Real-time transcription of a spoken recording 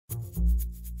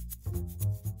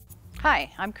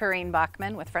Hi, I'm Corrine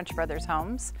Bachman with French Brothers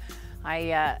Homes.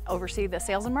 I oversee the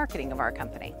sales and marketing of our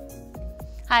company.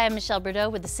 Hi, I'm Michelle Bordeaux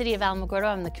with the City of Alamogordo.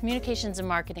 I'm the Communications and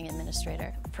Marketing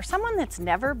Administrator. For someone that's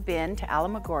never been to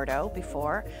Alamogordo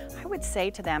before, I would say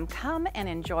to them, come and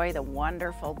enjoy the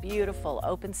wonderful, beautiful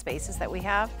open spaces that we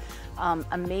have.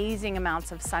 Amazing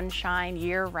amounts of sunshine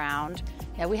year-round.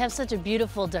 Yeah, we have such a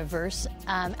beautiful, diverse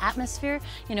atmosphere.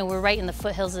 You know, we're right in the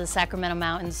foothills of the Sacramento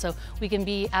Mountains, so we can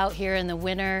be out here in the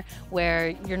winter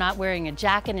where you're not wearing a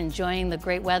jacket, enjoying the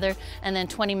great weather, and then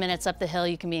 20 minutes up the hill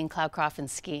you can be in Cloudcroft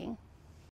and skiing.